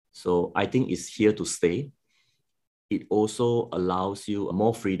So I think it's here to stay. It also allows you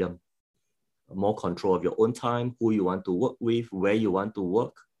more freedom, more control of your own time, who you want to work with, where you want to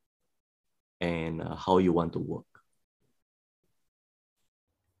work, and how you want to work.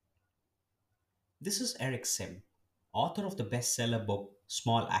 This is Eric Sim, author of the bestseller book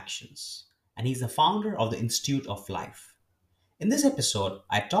Small Actions, and he's the founder of the Institute of Life. In this episode,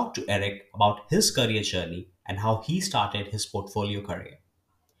 I talked to Eric about his career journey and how he started his portfolio career.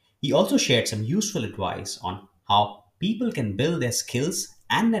 He also shared some useful advice on how people can build their skills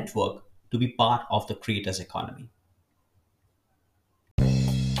and network to be part of the creators economy.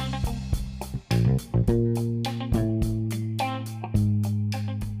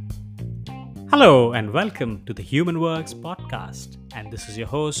 Hello and welcome to the Human Works podcast. And this is your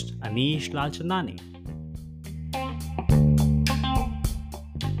host, Anish Lalchandani.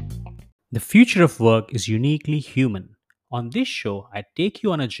 The future of work is uniquely human. On this show, I take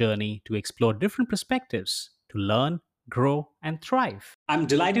you on a journey to explore different perspectives, to learn, grow, and thrive. I'm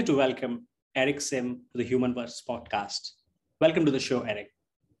delighted to welcome Eric Sim to the Human Works podcast. Welcome to the show, Eric.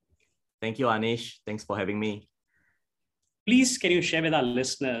 Thank you, Anish. Thanks for having me. Please, can you share with our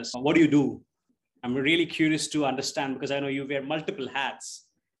listeners what do you do? I'm really curious to understand because I know you wear multiple hats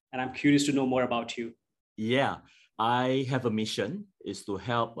and I'm curious to know more about you. Yeah, I have a mission is to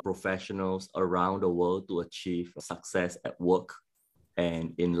help professionals around the world to achieve success at work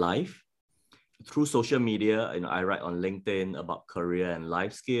and in life. Through social media, I write on LinkedIn about career and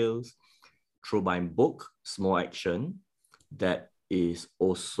life skills. Through my book, Small Action, that is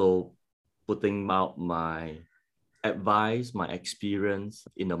also putting out my advice, my experience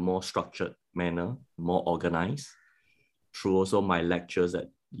in a more structured manner, more organized. Through also my lectures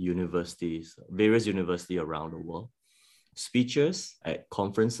at universities, various universities around the world, speeches at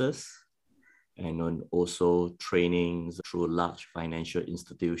conferences, and then also trainings through large financial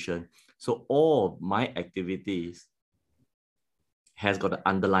institutions. So all of my activities has got an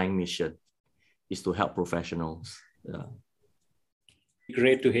underlying mission is to help professionals. Yeah.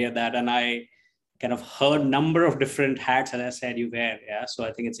 Great to hear that. And I kind of heard number of different hats, as I said, you wear. Yeah. So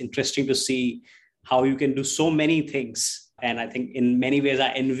I think it's interesting to see how you can do so many things. And I think in many ways, I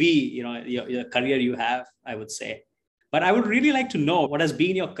envy, your career you have, I would say. But I would really like to know what has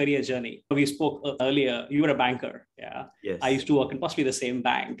been your career journey. We spoke earlier, you were a banker. Yeah. Yes. I used to work in possibly the same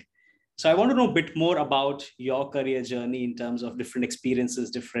bank. So I want to know a bit more about your career journey in terms of different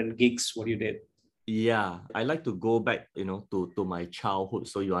experiences, different gigs, what you did. Yeah, I like to go back, to my childhood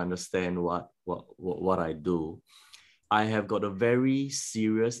so you understand what I do. I have got a very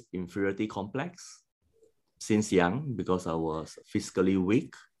serious inferiority complex since young because I was physically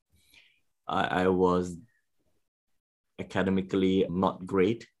weak. I was academically not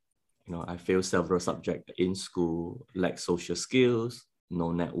great. I failed several subjects in school, lacked social skills,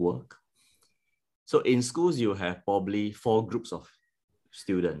 no network. So in schools, you have probably four groups of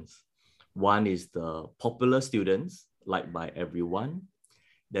students. One is the popular students, liked by everyone.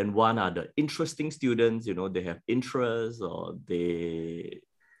 Then one are the interesting students, they have interests or they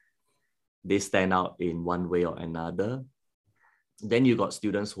stand out in one way or another. Then you got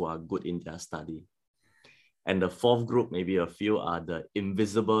students who are good in their study. And the fourth group, maybe a few, are the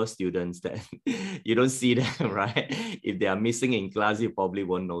invisible students that you don't see them, right? If they are missing in class, you probably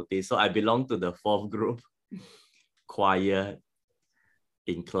won't notice. So I belong to the fourth group, quiet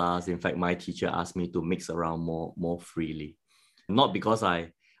in class. In fact, my teacher asked me to mix around more freely. Not because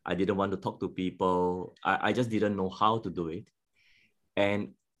I didn't want to talk to people. I just didn't know how to do it.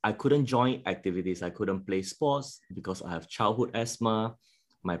 And I couldn't join activities. I couldn't play sports because I have childhood asthma.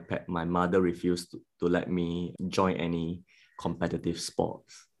 My mother refused to let me join any competitive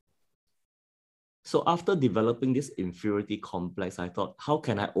sports. So after developing this inferiority complex, I thought, how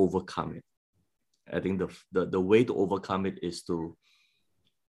can I overcome it? I think the way to overcome it is to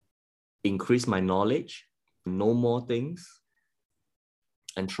increase my knowledge, know more things,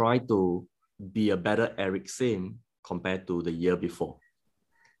 and try to be a better Eric Sim compared to the year before.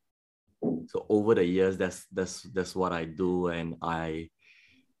 So over the years, that's what I do, and I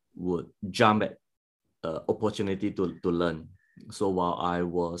would jump at opportunity to learn. So while I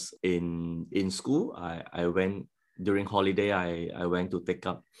was in school, I went during holiday, I went to take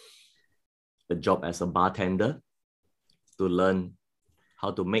up a job as a bartender to learn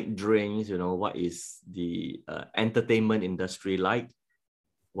how to make drinks, what is the entertainment industry like,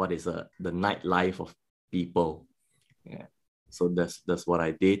 what is the nightlife of people. Yeah. So that's what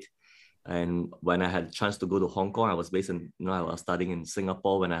I did. And when I had a chance to go to Hong Kong, I was based in, I was studying in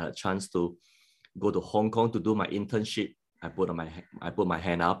Singapore. When I had a chance to go to Hong Kong to do my internship, I put my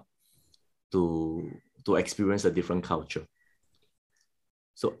hand up to experience a different culture.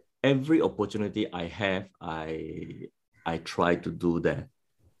 So every opportunity I have, I try to do that.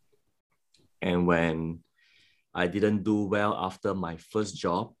 And when I didn't do well after my first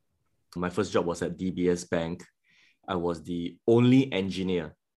job was at DBS Bank. I was the only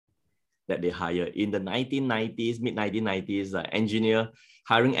engineer that they hired. In the 1990s, mid-1990s,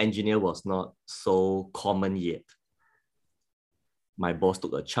 hiring engineer was not so common yet. My boss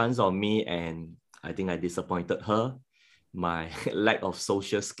took a chance on me, and I think I disappointed her. My lack of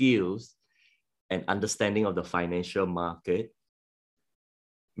social skills and understanding of the financial market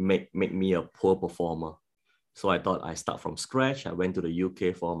make me a poor performer. So I thought I start from scratch. I went to the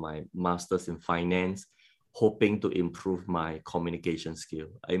UK for my master's in finance, hoping to improve my communication skill.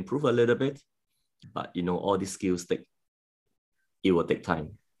 I improved a little bit, but all these skills it will take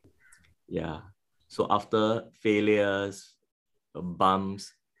time. Yeah. So after failures,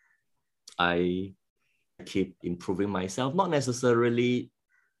 bumps, I keep improving myself, not necessarily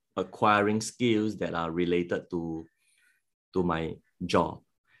acquiring skills that are related to my job.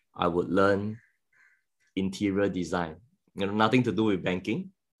 I would learn interior design, nothing to do with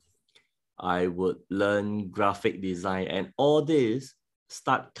banking. I would learn graphic design, and all this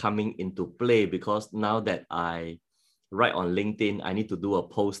start coming into play because now that I write on LinkedIn, I need to do a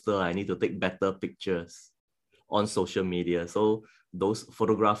poster, I need to take better pictures on social media. So those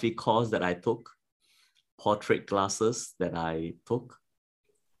photography courses that I took, portrait classes that I took,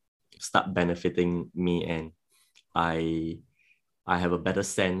 start benefiting me, and I have a better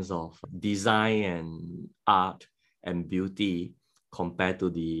sense of design and art and beauty compared to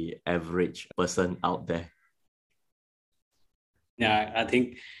the average person out there. Yeah, I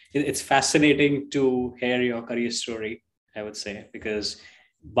think it's fascinating to hear your career story, I would say, because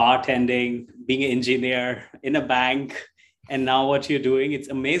bartending, being an engineer in a bank, and now what you're doing, it's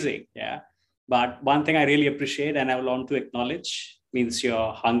amazing. Yeah. But one thing I really appreciate and I want to acknowledge means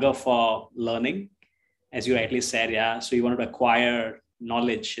your hunger for learning, as you rightly said. Yeah. So you wanted to acquire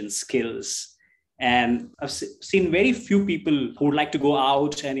knowledge and skills. And I've seen very few people who would like to go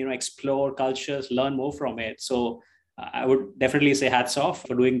out and explore cultures, learn more from it. So I would definitely say hats off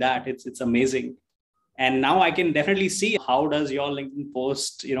for doing that. It's amazing. And now I can definitely see how does your LinkedIn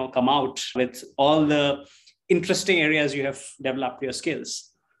post come out with all the interesting areas you have developed your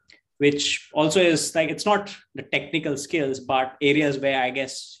skills, which also is like, it's not the technical skills, but areas where I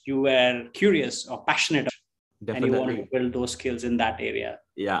guess you were curious or passionate. Definitely. And you want to build those skills in that area.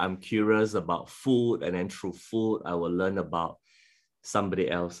 Yeah, I'm curious about food, and then through food, I will learn about somebody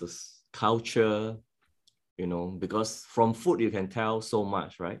else's culture, because from food, you can tell so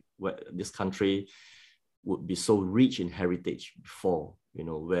much, right? Where this country would be so rich in heritage before,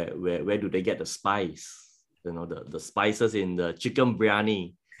 where do they get the spice? The spices in the chicken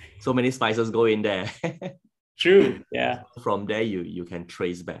biryani, so many spices go in there. True, yeah. From there, you can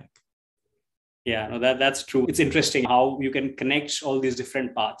trace back. Yeah, no, that's true. It's interesting how you can connect all these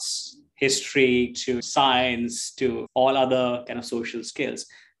different parts, history to science to all other kind of social skills.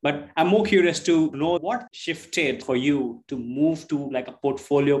 But I'm more curious to know what shifted for you to move to like a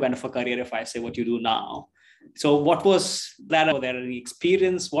portfolio kind of a career, if I say what you do now. So what was that? Was there any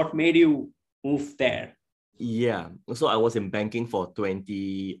experience? What made you move there? Yeah, so I was in banking for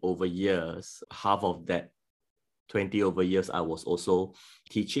 20 over years. Half of that 20 over years, I was also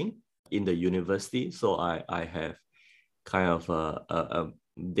teaching in the university. So I have kind of a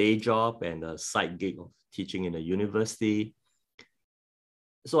day job and a side gig of teaching in the university.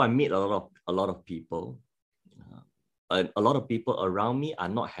 So I meet a lot of people. A lot of people around me are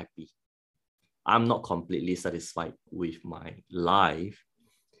not happy. I'm not completely satisfied with my life.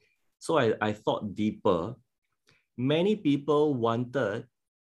 So I thought deeper. Many people wanted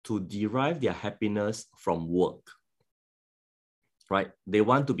to derive their happiness from work, right? They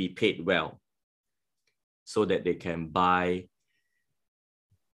want to be paid well so that they can buy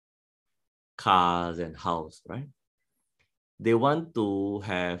cars and house, right? They want to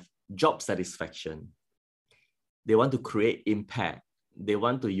have job satisfaction. They want to create impact. They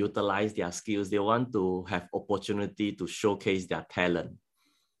want to utilize their skills. They want to have opportunity to showcase their talent.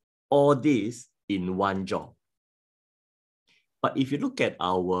 All this in one job. But if you look at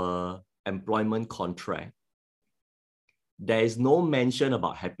our employment contract, there is no mention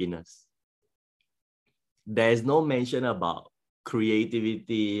about happiness. There is no mention about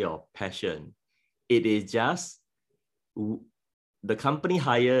creativity or passion. It is just the company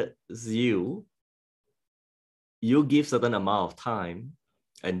hires you, you give certain amount of time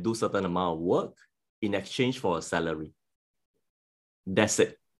and do certain amount of work in exchange for a salary. That's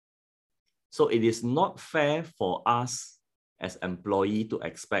it. So it is not fair for us as employees to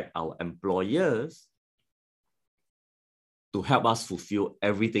expect our employers to help us fulfill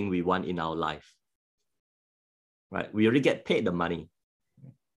everything we want in our life, right? We already get paid the money.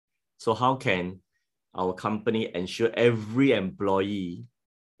 So how can our company ensure every employee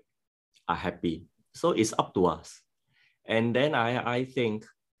are happy? So it's up to us. And then I think,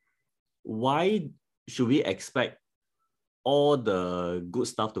 why should we expect all the good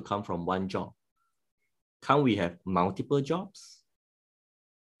stuff to come from one job? Can't we have multiple jobs?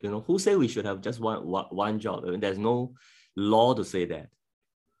 Who say we should have just one job? I mean, there's no law to say that.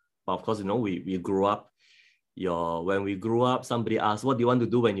 But of course, we grew up. When we grew up, somebody asks, what do you want to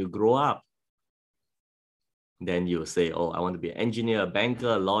do when you grow up? Then you say, oh, I want to be an engineer, a banker,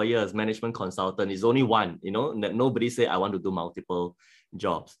 a lawyer, a management consultant. It's only one, nobody say I want to do multiple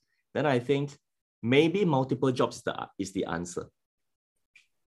jobs. Then I think maybe multiple jobs is the answer.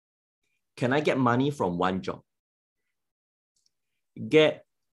 Can I get money from one job? Get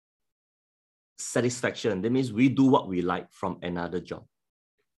satisfaction. That means we do what we like from another job.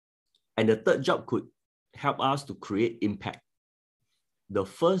 And the third job could help us to create impact. The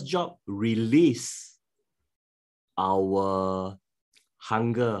first job release our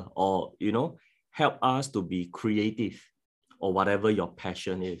hunger, or help us to be creative, or whatever your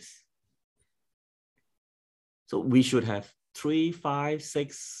passion is. So we should have 3, 5,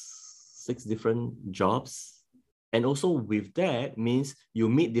 6 different jobs. And also with that means you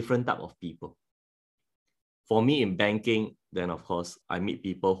meet different type of people. For me in banking, then of course I meet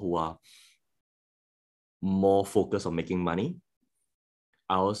people who are more focused on making money.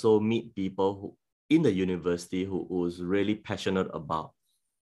 I also meet people who in the university who's really passionate about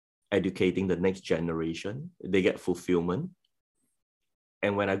educating the next generation. They get fulfillment.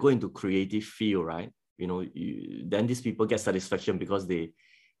 And when I go into creative field, right, then these people get satisfaction because they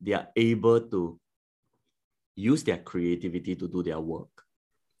are able to use their creativity to do their work.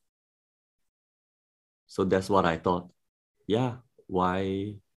 So that's what I thought. Yeah,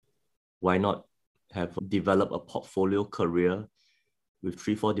 why not develop a portfolio career with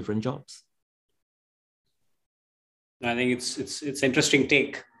 3, 4 different jobs? I think it's interesting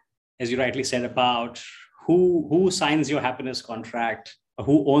take, as you rightly said, about who signs your happiness contract, or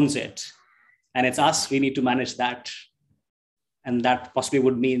who owns it. And it's us, we need to manage that. And that possibly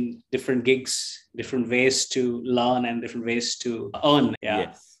would mean different gigs, different ways to learn, and different ways to earn.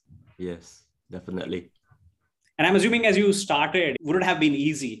 Yeah. Yes, definitely. And I'm assuming as you started, would it have been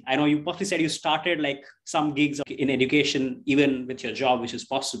easy? I know you possibly said you started like some gigs in education, even with your job, which is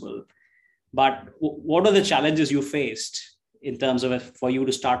possible. But what are the challenges you faced in terms of for you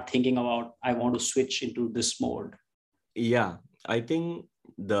to start thinking about, I want to switch into this mode? Yeah, I think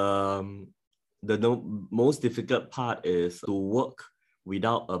the most difficult part is to work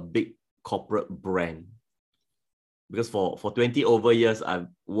without a big corporate brand. Because for 20 over years, I've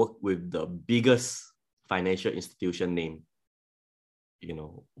worked with the biggest financial institution name,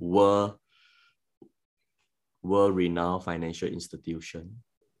 world-renowned financial institution.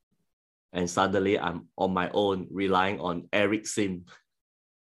 And suddenly I'm on my own, relying on Eric Sim.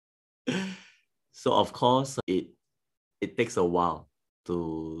 So of course, it takes a while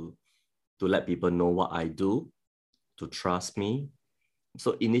to let people know what I do, to trust me.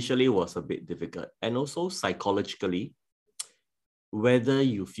 So initially it was a bit difficult. And also psychologically, whether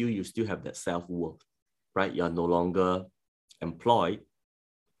you feel you still have that self-worth, right? You're no longer employed.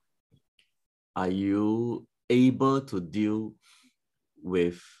 Are you able to deal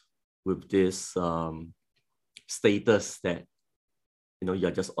with this status that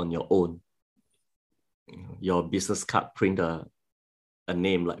you're just on your own? Your business card print a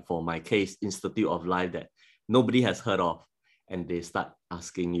name, like for my case, Institute of Life, that nobody has heard of, and they start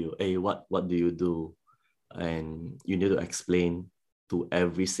asking you, hey, what do you do? And you need to explain to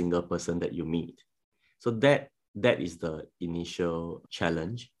every single person that you meet. So that is the initial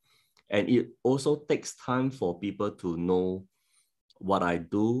challenge. And it also takes time for people to know what I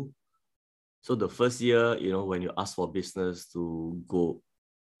do. So the first year, when you ask for business to go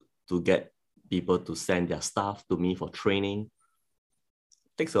to get people to send their staff to me for training,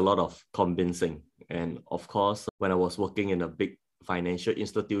 it takes a lot of convincing. And of course, when I was working in a big financial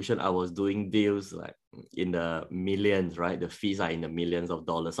institution, I was doing deals like in the millions, right? The fees are in the millions of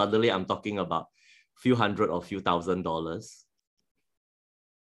dollars. Suddenly I'm talking about few hundred or few $1,000s.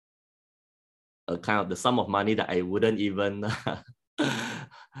 A kind of the sum of money that I wouldn't even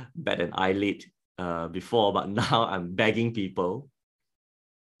bat an eyelid before, but now I'm begging people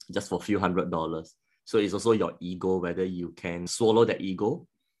just for a few $100s. So it's also your ego, whether you can swallow that ego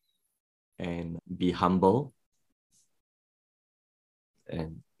and be humble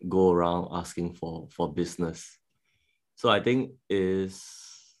and go around asking for business. So I think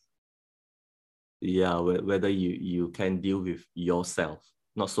Yeah, whether you can deal with yourself,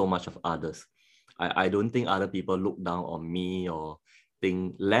 not so much of others. I don't think other people look down on me or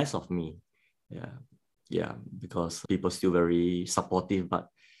think less of me. Yeah, because people still very supportive, but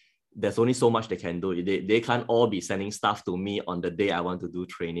there's only so much they can do. They can't all be sending stuff to me on the day I want to do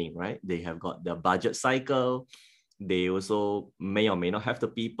training, right? They have got their budget cycle. They also may or may not have the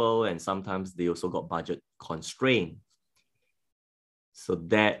people, and sometimes they also got budget constraint. So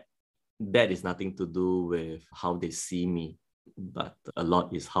that is nothing to do with how they see me, but a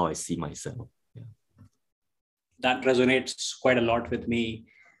lot is how I see myself. Yeah. That resonates quite a lot with me.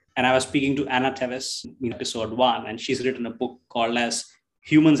 And I was speaking to Anna Tevis in episode 1, and she's written a book called as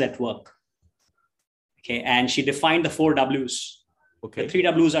Humans at Work. Okay, and she defined the 4 W's. Okay. The 3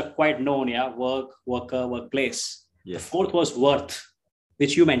 W's are quite known, yeah: work, worker, workplace. Yes. The 4th was worth,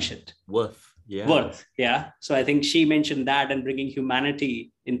 which you mentioned. Worth, yeah. Worth, yeah. So I think she mentioned that, and bringing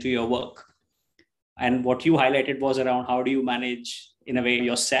humanity into your work. And what you highlighted was around how do you manage, in a way,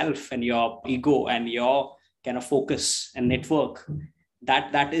 yourself and your ego and your kind of focus and network.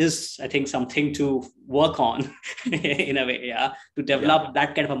 That is, I think, something to work on in a way, yeah, to develop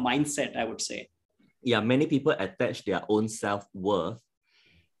that kind of a mindset, I would say. Yeah, many people attach their own self-worth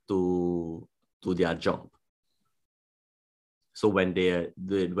to their job. So when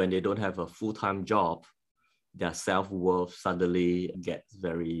they don't have a full-time job, their self-worth suddenly gets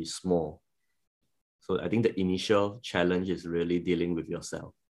very small. So I think the initial challenge is really dealing with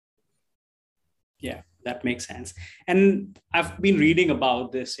yourself. Yeah, that makes sense. And I've been reading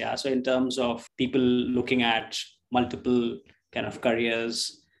about this, yeah. So in terms of people looking at multiple kind of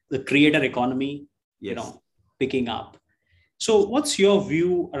careers, the creator economy, Yes. picking up. So what's your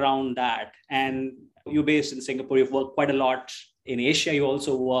view around that? And you're based in Singapore, you've worked quite a lot in Asia, you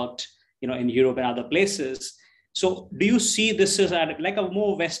also worked, in Europe and other places. So do you see this as like a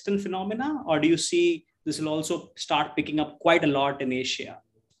more Western phenomena, or do you see this will also start picking up quite a lot in Asia?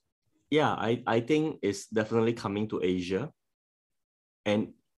 Yeah, I think it's definitely coming to Asia.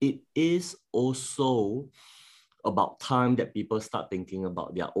 And it is also about time that people start thinking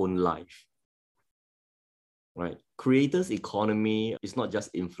about their own life. Right? Creators economy is not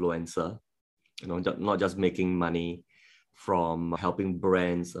just influencer, not just making money from helping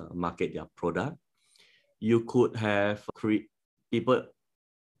brands market their product. You could have people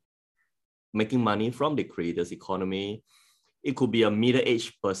making money from the creators economy. It could be a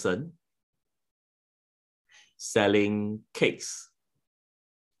middle-aged person selling cakes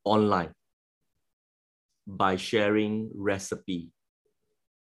online by sharing recipe,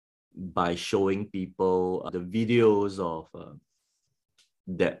 by showing people the videos of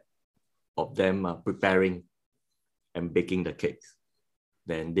them preparing and baking the cakes.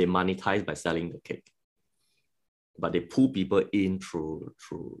 Then they monetize by selling the cake. But they pull people in through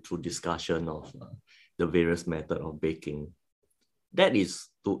discussion of the various method of baking. That is,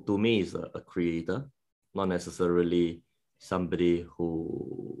 to me, is a creator, not necessarily somebody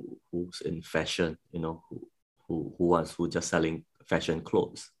who's in fashion, who just selling fashion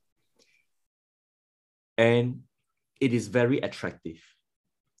clothes. And it is very attractive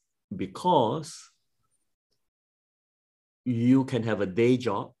because you can have a day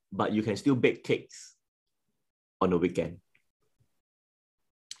job, but you can still bake cakes on the weekend.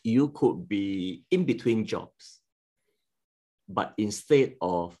 You could be in between jobs, but instead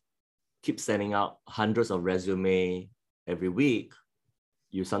of keep sending out hundreds of resumes every week,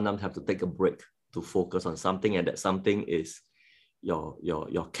 you sometimes have to take a break to focus on something, and that something is your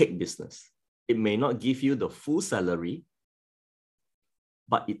cake business. It may not give you the full salary,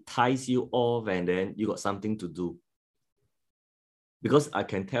 but it ties you off, and then you got something to do. Because I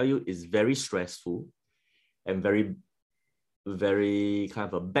can tell you, it's very stressful and very, very kind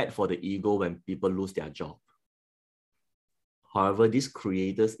of a bad for the ego when people lose their job. However, this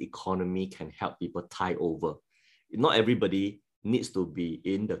creators economy can help people tie over. Not everybody needs to be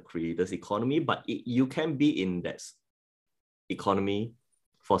in the creators economy, but you can be in that economy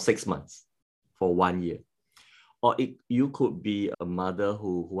for 6 months, for 1 year. Or you could be a mother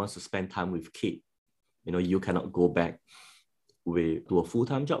who wants to spend time with kids. You cannot go back to a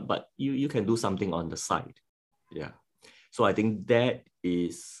full-time job, but you can do something on the side. Yeah. So I think that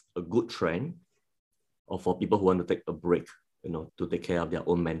is a good trend, or for people who want to take a break, to take care of their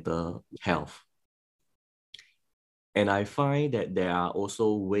own mental health. And I find that there are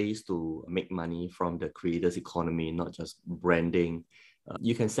also ways to make money from the creators economy, not just branding.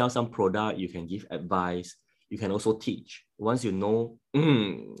 You can sell some product, you can give advice, you can also teach. Once you know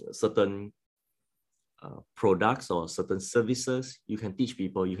certain products or certain services, you can teach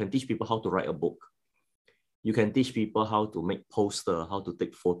people. You can teach people how to write a book. You can teach people how to make poster, how to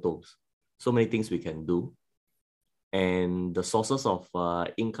take photos. so many things we can do. And the sources of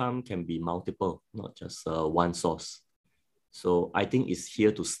income can be multiple, not just one source. So I think it's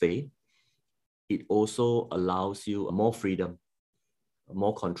here to stay. It also allows you more freedom,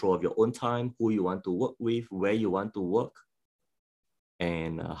 more control of your own time, who you want to work with, where you want to work,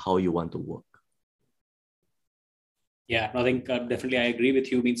 and how you want to work. Yeah, I think definitely I agree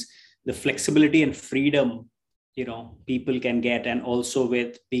with you. Means the flexibility and freedom, people can get, and also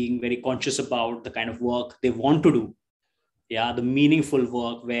with being very conscious about the kind of work they want to do. Yeah, the meaningful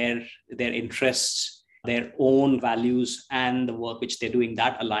work where their interests, their own values, and the work which they're doing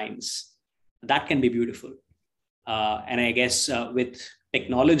that aligns. That can be beautiful. And I guess with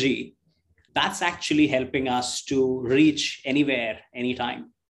technology, that's actually helping us to reach anywhere,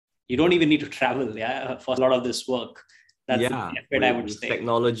 anytime. You don't even need to travel, yeah, for a lot of this work. That's the benefit, I would with say.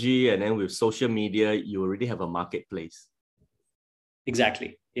 Technology and then with social media, you already have a marketplace.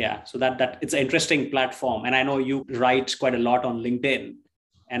 Exactly. Yeah. So that it's an interesting platform. And I know you write quite a lot on LinkedIn.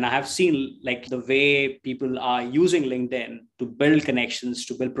 And I have seen like the way people are using LinkedIn to build connections,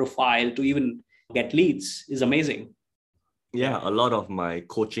 to build profile, to even get leads is amazing. Yeah, a lot of my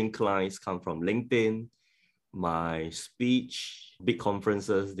coaching clients come from LinkedIn. My speech, big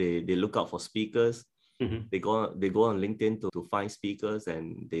conferences, they look out for speakers. Mm-hmm. They go on LinkedIn to find speakers,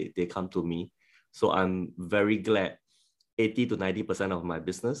 and they come to me. So I'm very glad 80 to 90% of my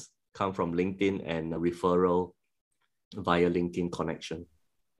business come from LinkedIn and a referral via LinkedIn connection.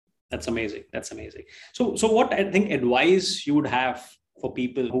 That's amazing. That's amazing. So what I think advice you would have for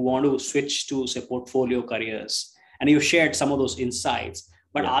people who want to switch to say portfolio careers, and you shared some of those insights,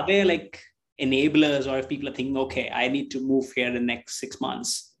 but are there like enablers, or if people are thinking, okay, I need to move here in the next 6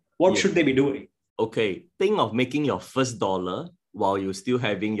 months, what should they be doing? Okay, think of making your first dollar while you're still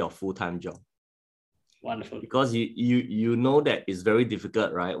having your full-time job. Wonderful. Because you know that it's very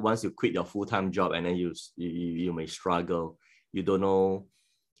difficult, right? Once you quit your full-time job, and then you may struggle. You don't know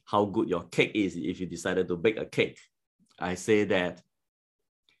how good your cake is if you decided to bake a cake. I say that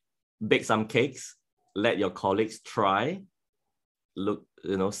bake some cakes, let your colleagues try, look,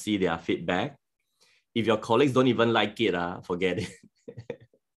 see their feedback. If your colleagues don't even like it, forget it.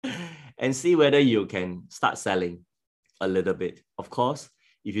 And see whether you can start selling a little bit. Of course,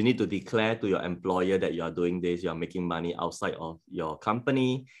 if you need to declare to your employer that you are doing this, you are making money outside of your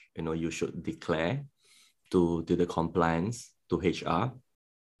company, you should declare to the compliance, to HR.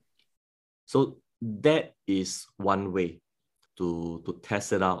 So that is one way to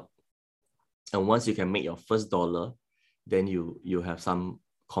test it out. And once you can make your first dollar, then you have some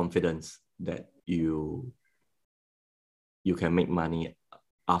confidence that you can make money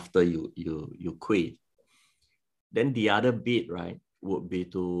after you quit. Then the other bit, right, would be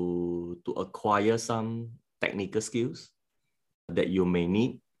to acquire some technical skills that you may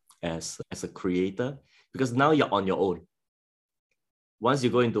need as a creator, because now you're on your own. Once you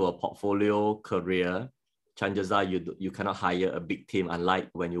go into a portfolio career, chances are you cannot hire a big team, unlike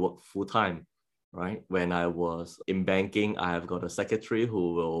when you work full-time, right? When I was in banking, I have got a secretary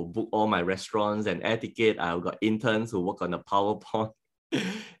who will book all my restaurants and air ticket. I've got interns who work on the PowerPoint.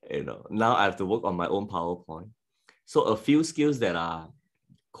 Now I have to work on my own PowerPoint. So a few skills that are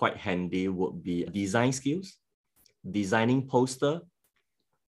quite handy would be design skills, designing poster,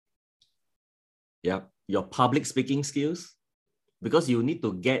 your public speaking skills, because you need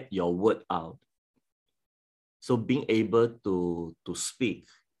to get your word out. So being able to speak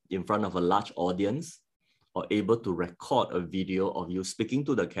in front of a large audience, or able to record a video of you speaking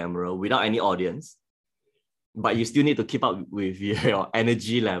to the camera without any audience, but you still need to keep up with your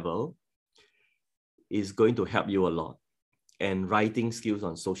energy level, is going to help you a lot. And writing skills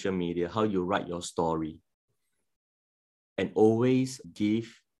on social media, how you write your story, and always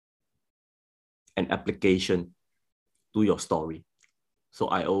give an application to your story. So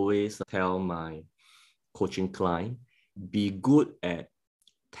I always tell my coaching client, be good at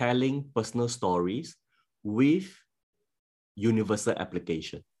telling personal stories with universal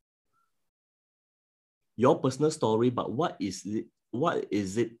application. Your personal story, but what is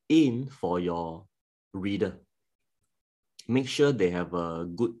it in for your reader? Make sure they have a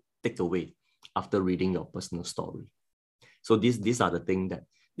good takeaway after reading your personal story. So these are the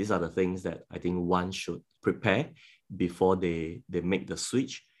things that I think one should prepare before they make the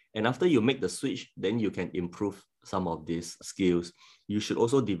switch. And after you make the switch, then you can improve some of these skills. You should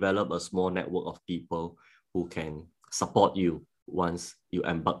also develop a small network of people who can support you once you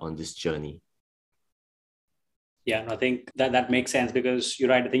embark on this journey. Yeah, I think that makes sense, because you're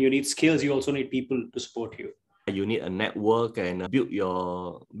right. I think you need skills. You also need people to support you. You need a network and build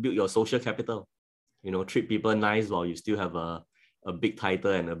your social capital. Treat people nice while you still have a a big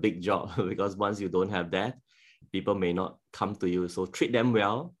title and a big job because once you don't have that, people may not come to you. So treat them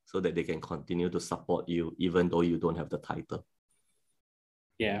well so that they can continue to support you even though you don't have the title.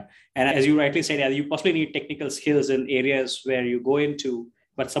 Yeah. And as you rightly said, you possibly need technical skills in areas where you go into,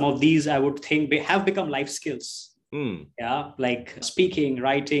 but some of these I would think have become life skills. Yeah, like speaking,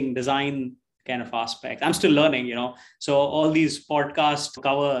 writing, design kind of aspects. I'm still learning, So all these podcast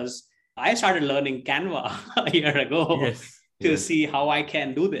covers, I started learning Canva a year ago to see how I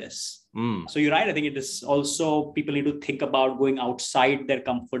can do this. So you're right. I think it is also people need to think about going outside their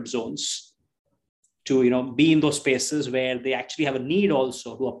comfort zones to be in those spaces where they actually have a need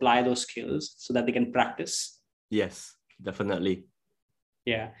also to apply those skills so that they can practice. Yes, definitely.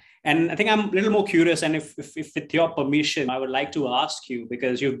 Yeah. And I think I'm a little more curious, and if with your permission, I would like to ask you,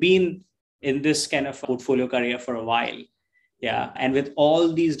 because you've been in this kind of portfolio career for a while. Yeah. And with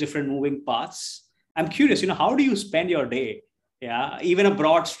all these different moving parts, I'm curious, how do you spend your day? Yeah. Even a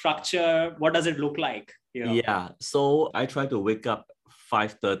broad structure, what does it look like? Yeah. So I try to wake up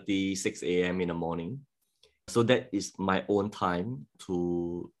 5:30, 6 a.m. in the morning. So that is my own time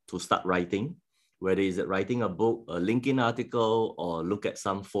to start writing, whether it's writing a book, a LinkedIn article, or look at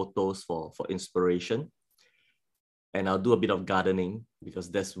some photos for inspiration. And I'll do a bit of gardening because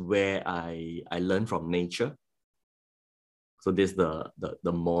that's where I learn from nature. So this is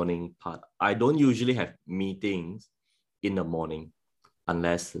the morning part. I don't usually have meetings in the morning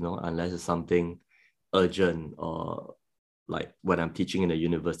unless it's something urgent, or like when I'm teaching in the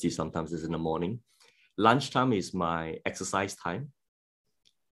university, sometimes it's in the morning. Lunchtime is my exercise time.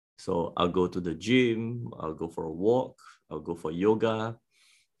 So I'll go to the gym, I'll go for a walk, I'll go for yoga.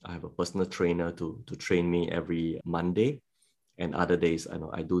 I have a personal trainer to train me every Monday, and other days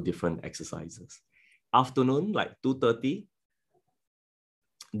I do different exercises. Afternoon, like 2:30,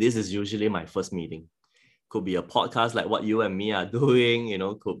 this is usually my first meeting. Could be a podcast like what you and me are doing,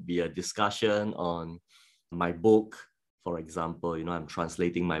 could be a discussion on my book. For example, I'm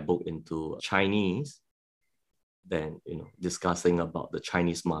translating my book into Chinese, then, discussing about the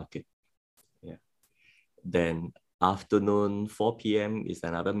Chinese market. Yeah. Then afternoon, 4 p.m. is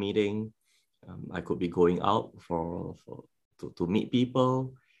another meeting. I could be going out to meet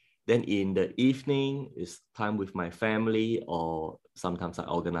people. Then in the evening is time with my family, or sometimes I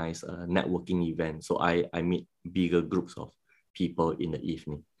organize a networking event. So I meet bigger groups of people in the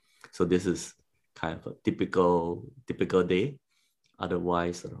evening. So this is kind of a typical day.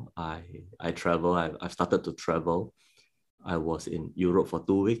 Otherwise, I travel. I've started to travel. I was in Europe for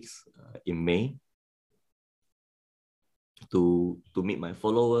 2 weeks in May to meet my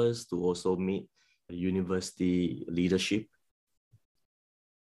followers, to also meet university leadership.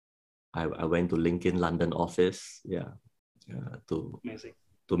 I went to LinkedIn London office, to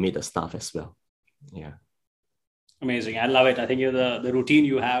meet the staff as well. Yeah. Amazing. I love it. I think the routine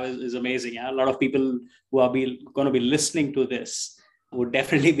you have is amazing. Yeah? A lot of people who are going to be listening to this would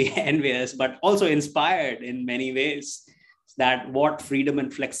definitely be envious, but also inspired in many ways, that what freedom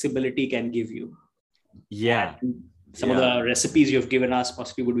and flexibility can give you. Yeah. And some of the recipes you've given us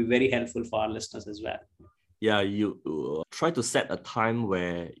possibly would be very helpful for our listeners as well. Yeah, you try to set a time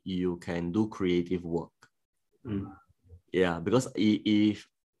where you can do creative work. Yeah, because if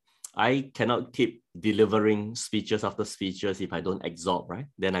I cannot keep delivering speeches after speeches if I don't absorb, right?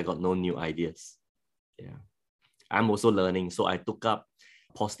 Then I got no new ideas. Yeah. I'm also learning. So I took up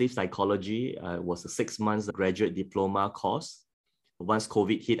positive psychology. It was a 6 months graduate diploma course. Once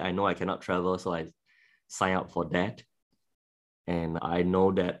COVID hit, I know I cannot travel, so I signed up for that. And I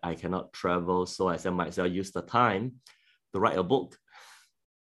know that I cannot travel, so I said myself, use the time to write a book.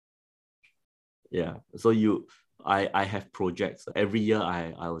 Yeah. So I have projects. Every year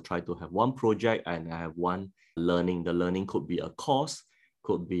I will try to have one project, and I have one learning. The learning could be a course,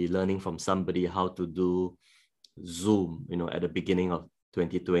 could be learning from somebody how to do Zoom, at the beginning of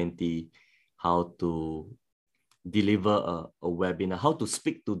 2020, how to deliver a webinar, how to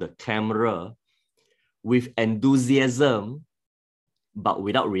speak to the camera with enthusiasm, but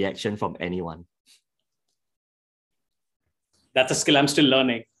without reaction from anyone. That's a skill I'm still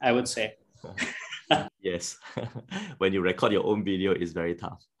learning, I would say. Yes. When you record your own video, it's very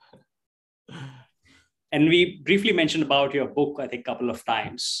tough. And we briefly mentioned about your book, I think, a couple of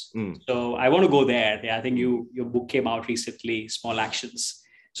times. So I want to go there. Yeah, I think your book came out recently, Small Actions.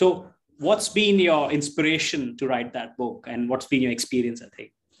 So what's been your inspiration to write that book, and what's been your experience, I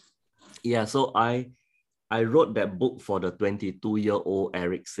think? Yeah, so I wrote that book for the 22-year-old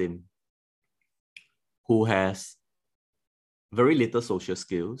Eric Sim, who has very little social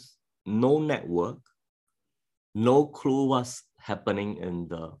skills, no network, no clue what's happening in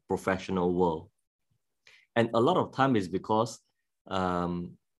the professional world. And a lot of time is because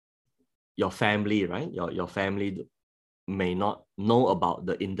your family, right? Your family may not know about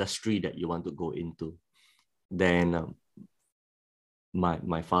the industry that you want to go into. Then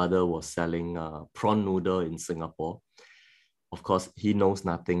my father was selling prawn noodle in Singapore. Of course, he knows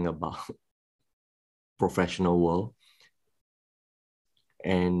nothing about professional world.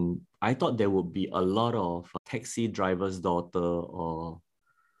 And I thought there would be a lot of taxi driver's daughter or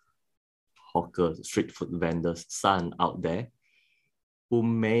hawker, street food vendors' son out there who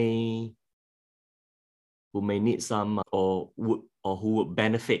may need some who would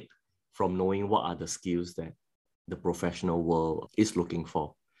benefit from knowing what are the skills that the professional world is looking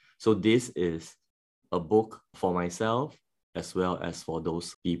for. So this is a book for myself as well as for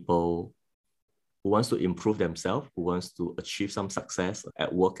those people who wants to improve themselves, who wants to achieve some success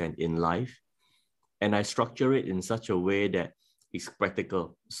at work and in life. And I structure it in such a way that it's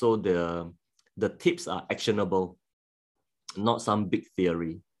practical. So the tips are actionable, not some big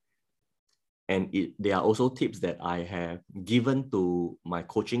theory. And there are also tips that I have given to my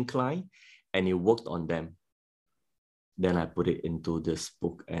coaching client and it worked on them. Then I put it into this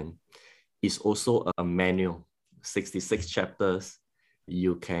book, and it's also a manual, 66 chapters.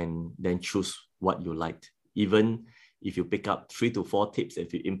 You can then choose what you liked. Even if you pick up 3 to 4 tips,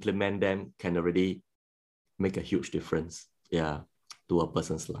 if you implement them, can already make a huge difference, to a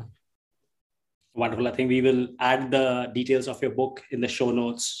person's life. Wonderful. I think we will add the details of your book in the show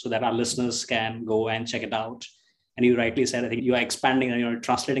notes so that our listeners can go and check it out. And you rightly said, I think you are expanding and you're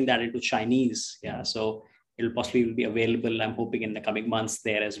translating that into Chinese. Yeah. So it'll possibly be available, I'm hoping, in the coming months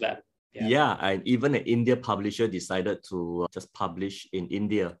there as well. Yeah. And even an India publisher decided to just publish in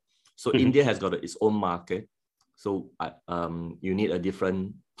India. So India has got its own market. So you need a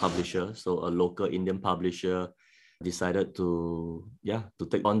different publisher. So a local Indian publisher decided to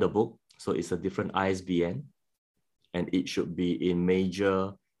take on the book. So it's a different ISBN, and it should be in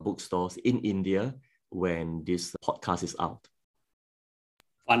major bookstores in India when this podcast is out.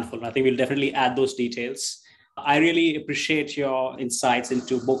 Wonderful. I think we'll definitely add those details. I really appreciate your insights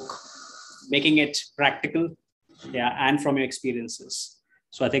into book, making it practical, and from your experiences.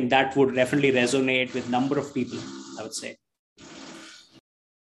 So I think that would definitely resonate with a number of people, I would say.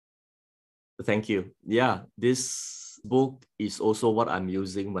 Thank you. Yeah, this book is also what I'm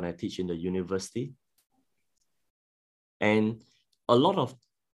using when I teach in the university. And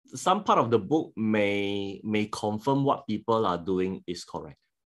some part of the book may confirm what people are doing is correct.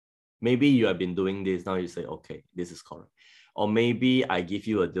 Maybe you have been doing this, now you say, okay, this is correct. Or maybe I give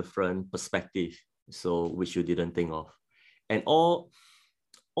you a different perspective, so which you didn't think of. And all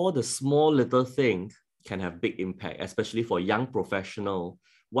the small little things can have big impact, especially for young professional.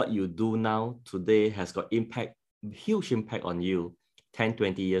 What you do now today has got huge impact on you 10,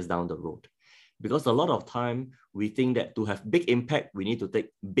 20 years down the road. Because a lot of time we think that to have big impact, we need to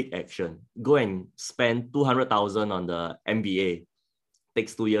take big action. Go and spend 200,000 on the MBA.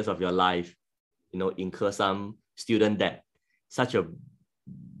 Takes 2 years of your life, incur some student debt. Such a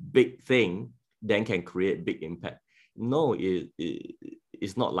big thing then can create big impact. No,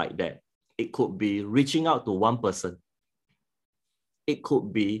 it's not like that. It could be reaching out to one person. It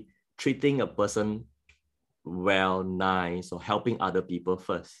could be treating a person well, nice, or helping other people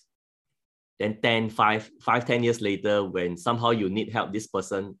first. Then 10 years later, when somehow you need help, this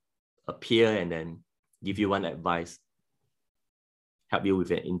person appear and then give you one advice, help you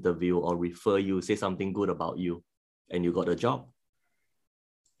with an interview or refer you, say something good about you, and you got a job.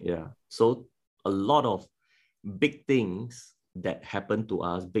 Yeah. So a lot of big things that happen to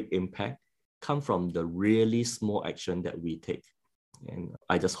us, big impact, come from the really small action that we take. And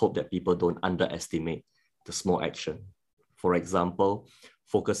I just hope that people don't underestimate the small action. For example,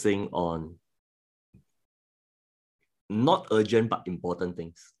 focusing on not urgent but important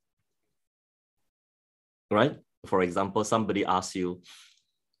things, right? For example, somebody asks you,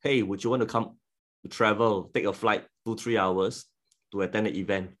 hey, would you want to come travel, take a flight 2-3 hours to attend an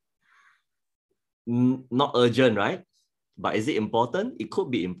event? Not urgent, right? But is it important? It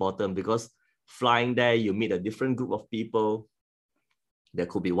could be important because flying there, you meet a different group of people. There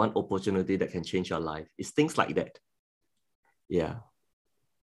could be one opportunity that can change your life. It's things like that. Yeah.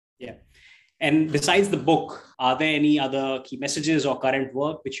 Yeah. And besides the book, are there any other key messages or current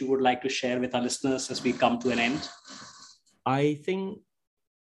work which you would like to share with our listeners as we come to an end? I think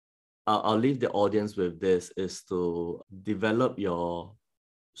I'll leave the audience with this, is to develop your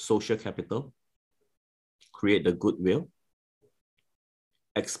social capital, create the goodwill,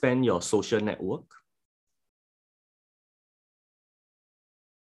 expand your social network,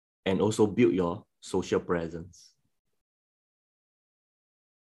 and also build your social presence.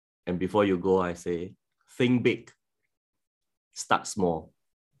 And before you go, I say, think big. Start small.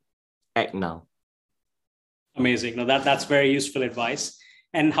 Act now. Amazing. No, that's very useful advice.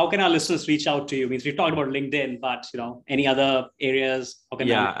 And how can our listeners reach out to you? Means we've talked about LinkedIn, but any other areas? How can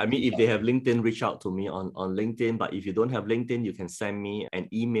if they have LinkedIn, reach out to me on LinkedIn. But if you don't have LinkedIn, you can send me an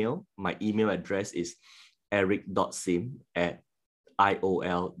email. My email address is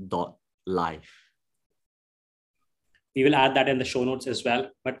eric.sim@iol.life. We will add that in the show notes as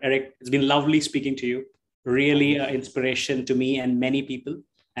well. But Eric, it's been lovely speaking to you. Really an inspiration to me and many people.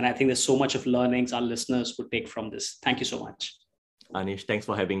 And I think there's so much of learnings our listeners would take from this. Thank you so much. Anish, thanks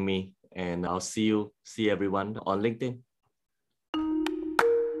for having me. And I'll see everyone on LinkedIn.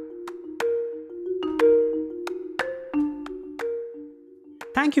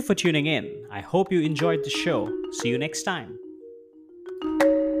 Thank you for tuning in. I hope you enjoyed the show. See you next time.